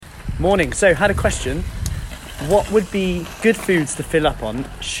Morning. So, had a question. What would be good foods to fill up on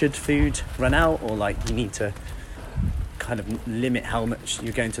should food run out, or like you need to kind of limit how much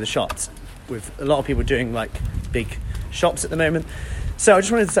you're going to the shops, with a lot of people doing like big shops at the moment. So I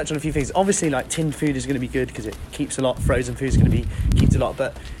just wanted to touch on a few things. Obviously, like tinned food is going to be good because it keeps a lot. Frozen food is going to be keeps a lot.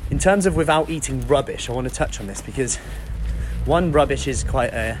 But in terms of without eating rubbish, I want to touch on this because rubbish is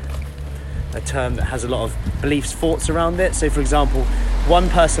quite a term that has a lot of beliefs, thoughts around it. So for example, one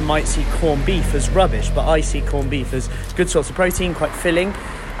person might see corned beef as rubbish, but I see corned beef as good source of protein, quite filling.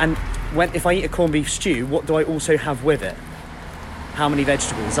 And if I eat a corned beef stew, what do I also have with it? How many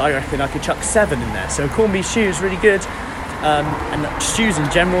vegetables? I reckon I could chuck 7 in there. So corned beef stew is really good. And stews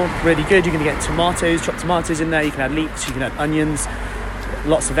in general, really good. You're going to get tomatoes, chopped tomatoes in there. You can add leeks, you can add onions,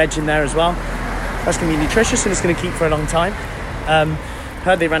 lots of veg in there as well. That's going to be nutritious and it's going to keep for a long time.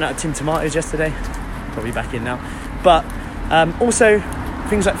 Heard they ran out of tinned tomatoes yesterday. Probably back in now. But also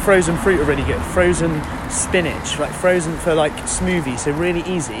things like frozen fruit are really good. Frozen spinach, like frozen for like smoothies, so really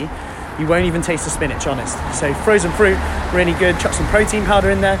easy. You won't even taste the spinach, honest. So frozen fruit, really good. Chuck some protein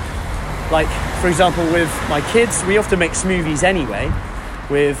powder in there. Like, for example, with my kids, we often make smoothies anyway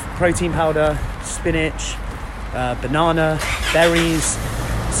with protein powder, spinach, banana, berries,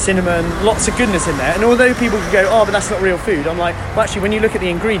 cinnamon, lots of goodness in there. And although people can go, oh, but that's not real food, I'm like, well, actually, when you look at the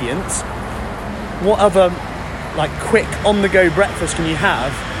ingredients, what other like quick on-the-go breakfast can you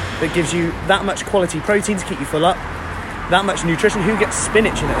have that gives you that much quality protein to keep you full up, that much nutrition? Who gets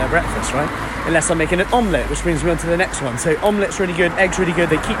spinach in at their breakfast, right? Unless I'm making an omelette, which brings me on to the next one. So omelette's really good, eggs really good,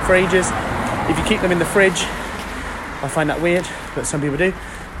 they keep for ages. If you keep them in the fridge, I find that weird, but some people do.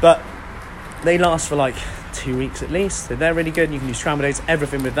 But they last for like 2 weeks at least, so they're really good. You can do scrambled eggs,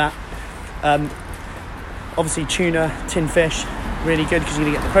 everything with that. Obviously tuna, tinned fish, really good because you're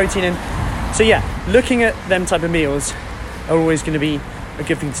going to get the protein in. So yeah, looking at them type of meals are always going to be a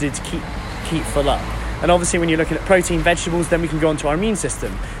good thing to do to keep full up. And obviously when you're looking at protein, vegetables, then we can go on to our immune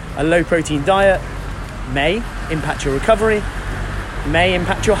system. A low protein diet may impact your recovery, may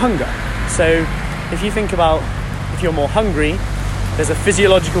impact your hunger. So if you think about if you're more hungry, there's a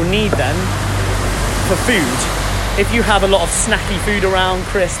physiological need then for food. If you have a lot of snacky food around,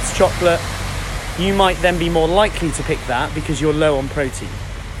 crisps, chocolate, you might then be more likely to pick that because you're low on protein.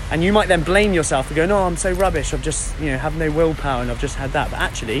 And you might then blame yourself for going, oh, I'm so rubbish, I've just, have no willpower and I've just had that. But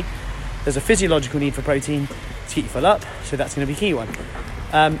actually, there's a physiological need for protein to keep you full up, so that's going to be a key one.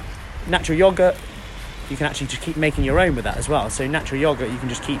 Natural yogurt, you can actually just keep making your own with that as well. So natural yogurt, you can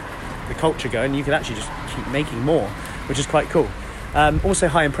just keep the culture going. You can actually just keep making more, which is quite cool. Also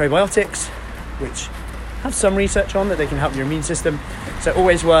high in probiotics, which have some research on that they can help your immune system. So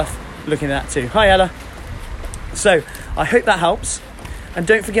always worth looking at that too. Hi, Ella. So I hope that helps. And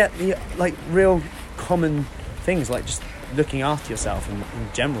don't forget the real common things like just looking after yourself and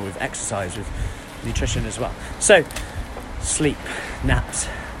in general with exercise, with nutrition as well. So sleep, naps.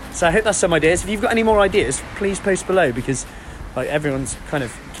 So I hope that's some ideas. If you've got any more ideas, please post below because everyone's kind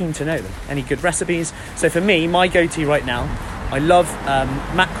of keen to know them. Any good recipes? So for me, my go-to right now, I love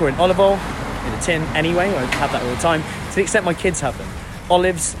mackerel in olive oil in a tin anyway. I have that all the time to the extent my kids have them.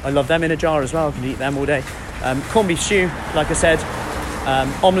 Olives, I love them in a jar as well. I can eat them all day. Corned beef stew, like I said.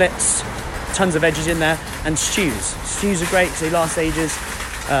 Omelettes, tons of veggies in there, and stews are great because they last ages,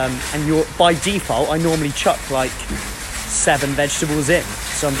 and by default I normally chuck 7 vegetables in,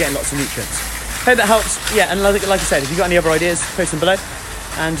 so I'm getting lots of nutrients. Hope that helps. Yeah, and like I said, if you've got any other ideas, post them below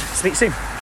and speak soon.